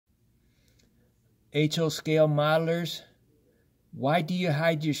HO scale modelers, why do you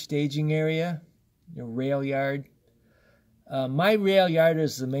hide your staging area, your rail yard? My rail yard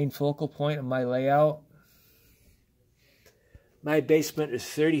is the main focal point of my layout. My basement is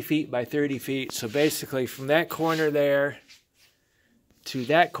 30 feet by 30 feet, so basically from that corner there to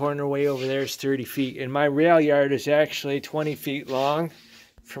that corner way over there is 30 feet. And my rail yard is actually 20 feet long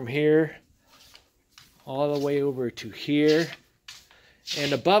from here all the way over to here.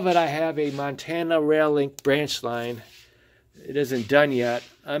 And above it I have a Montana Rail Link branch line. It isn't done yet.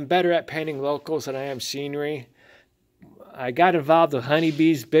 I'm better at painting locals than I am scenery. I got involved with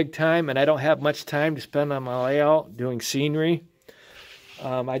honeybees big time, and I don't have much time to spend on my layout doing scenery.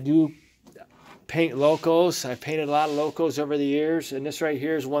 I do paint locals. I've painted a lot of locals over the years, and this right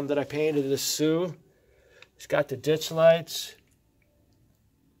here is one that I painted, this Sioux. It's got the ditch lights.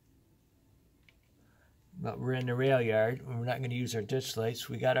 But we're in the rail yard, and we're not going to use our ditch lights.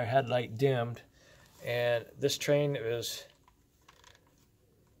 We got our headlight dimmed, and this train is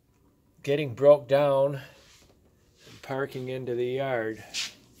getting broke down and parking into the yard.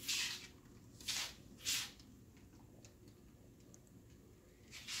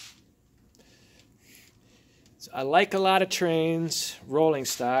 I like a lot of trains, rolling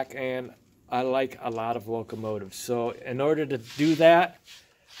stock, and I like a lot of locomotives. So in order to do that,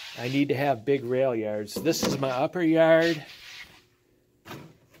 I need to have big rail yards. This is my upper yard,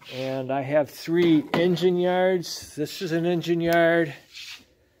 and I have 3 engine yards. This is an engine yard,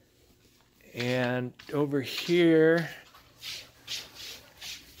 and over here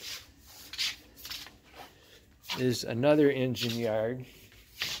is another engine yard.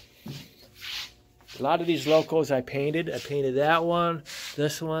 A lot of these locals I painted. I painted that one,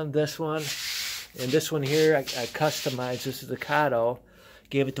 this one, and this one here I customized. This is the Kato.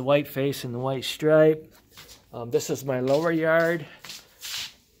 Gave it the white face and the white stripe. This is my lower yard.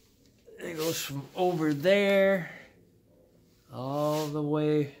 It goes from over there all the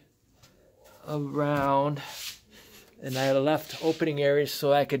way around, and I left opening areas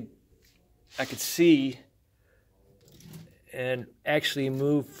so I could see and actually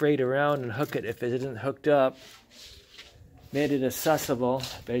move freight around and hook it if it isn't hooked up. Made it accessible,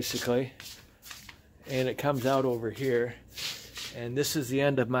 basically. And it comes out over here. And this is the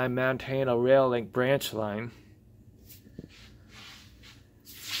end of my Montana Rail Link branch line.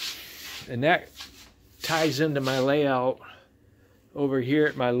 And that ties into my layout over here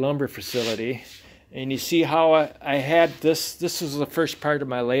at my lumber facility. And you see how I had this. This was the first part of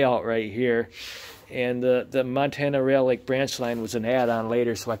my layout right here. And the Montana Rail Link branch line was an add-on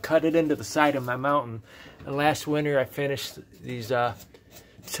later, so I cut it into the side of my mountain. And last winter I finished these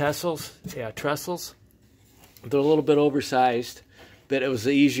trestles. They're a little bit oversized, but it was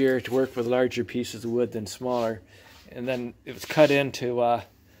easier to work with larger pieces of wood than smaller. And then it was cut into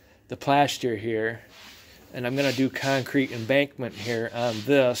the plaster here. And I'm going to do concrete embankment here on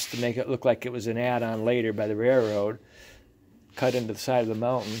this to make it look like it was an add-on later by the railroad. Cut into the side of the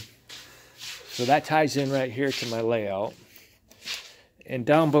mountain. So that ties in right here to my layout. And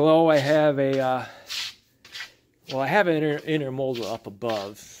down below I have a, well, I have an intermodal up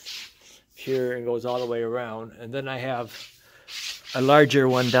above here and goes all the way around. And then I have a larger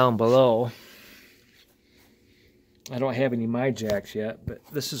one down below. I don't have any my jacks yet, but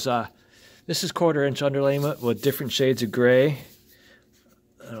this is 1/4-inch underlayment with different shades of gray.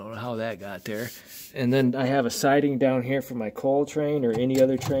 I don't know how that got there. And then I have a siding down here for my coal train or any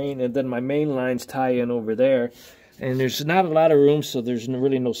other train. And then my main lines tie in over there. And there's not a lot of room, so there's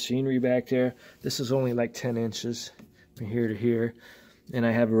really no scenery back there. This is only like 10 inches from here to here. And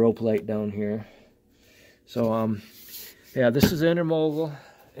I have a rope light down here. So, yeah, this is intermodal.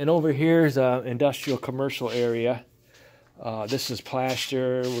 And over here is an industrial commercial area. This is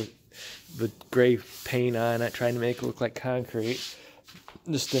plaster with gray paint on it, trying to make it look like concrete.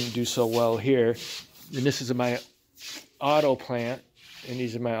 This didn't do so well here. And this is my auto plant, and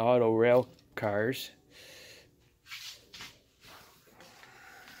these are my auto rail cars.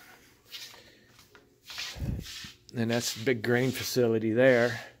 And that's the big grain facility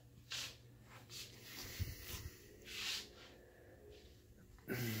there.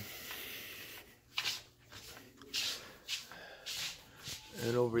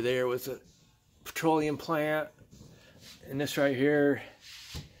 And over there was a petroleum plant. And this right here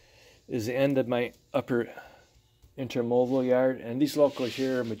is the end of my upper intermodal yard. And these locals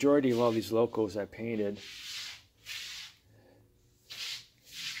here, majority of all these locals I painted.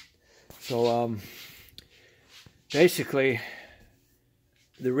 So basically,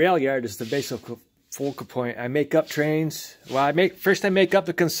 the rail yard is the focal point. I make up trains. Well, I make up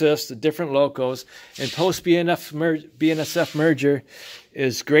the consist, the different locos, and post BNSF merger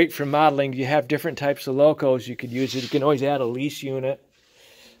is great for modeling. You have different types of locos you could use it. You can always add a lease unit.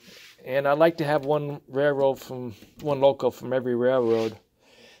 And I like to have one loco from every railroad.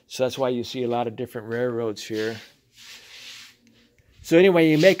 So that's why you see a lot of different railroads here. So anyway,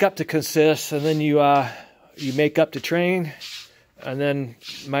 you make up the consist, and then you make up the train. And then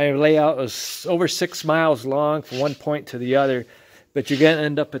my layout is over 6 miles long from one point to the other, but you're going to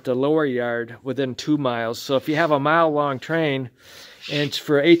end up at the lower yard within 2 miles. So if you have a mile-long train, and it's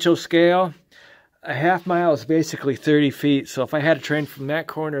for HO scale, a half mile is basically 30 feet. So if I had a train from that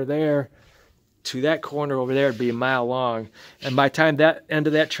corner there to that corner over there, it'd be a mile long. And by the time that end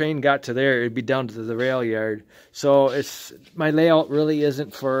of that train got to there, it'd be down to the rail yard. So my layout really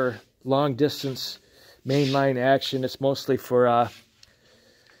isn't for long distance mainline action. It's mostly for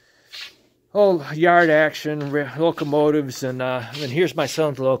yard action, locomotives, and here's my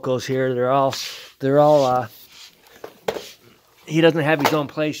son's locos here. They're all he doesn't have his own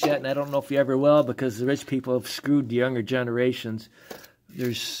place yet, and I don't know if he ever will, because the rich people have screwed the younger generations.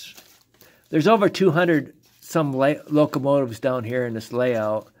 There's over 200 some locomotives down here in this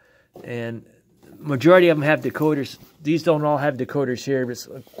layout, and majority of them have decoders. These don't all have decoders here, but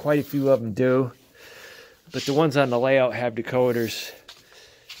quite a few of them do. But the ones on the layout have decoders.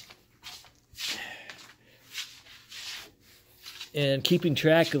 And keeping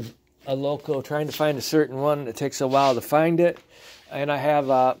track of a loco, trying to find a certain one, it takes a while to find it. And I have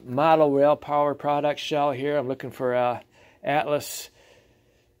a model rail power product shell here. I'm looking for a Atlas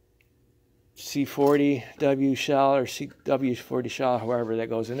C40W shell or CW40 shell, however that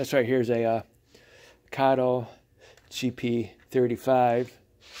goes. And this right here is a Kato GP35.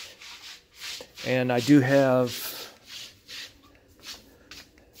 And I do have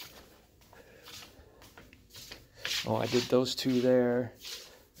I did those two there.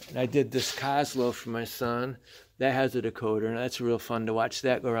 And I did this Coslo for my son. That has a decoder, and that's real fun to watch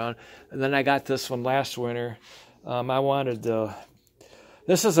that go around. And then I got this one last winter. I wanted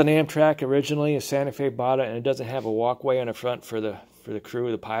this is an Amtrak originally, and Santa Fe bought it, and it doesn't have a walkway on the front for the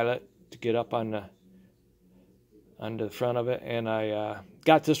crew, the pilot, to get up on the front of it. And I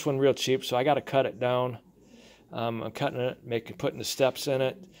got this one real cheap, so I got to cut it down. I'm cutting it, putting the steps in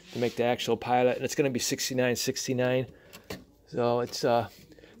it to make the actual pilot, and it's going to be $69.69. So it's a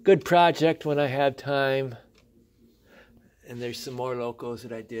good project when I have time. And there's some more locos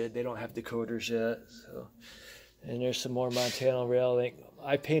that I did. They don't have decoders yet. So, and there's some more Montana Rail Link.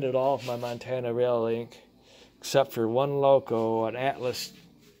 I painted all of my Montana Rail Link except for one loco, an Atlas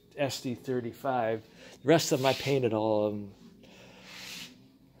SD35. The rest of them I painted all of them.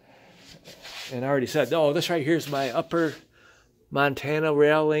 And I already said, this right here is my upper Montana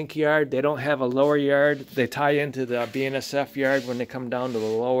Rail Link yard. They don't have a lower yard. They tie into the BNSF yard when they come down to the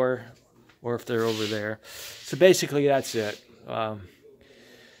lower, or if they're over there. So basically that's it.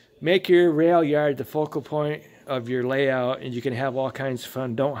 Make your rail yard the focal point of your layout, and you can have all kinds of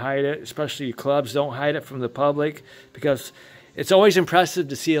fun. Don't hide it, especially your clubs. Don't hide it from the public, because it's always impressive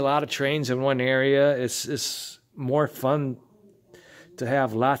to see a lot of trains in one area. It's more fun to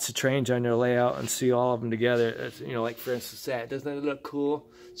have lots of trains on your layout and see all of them together. It's, like for instance that. Doesn't that look cool?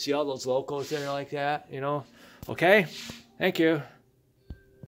 See all those locos there like that, Okay? Thank you.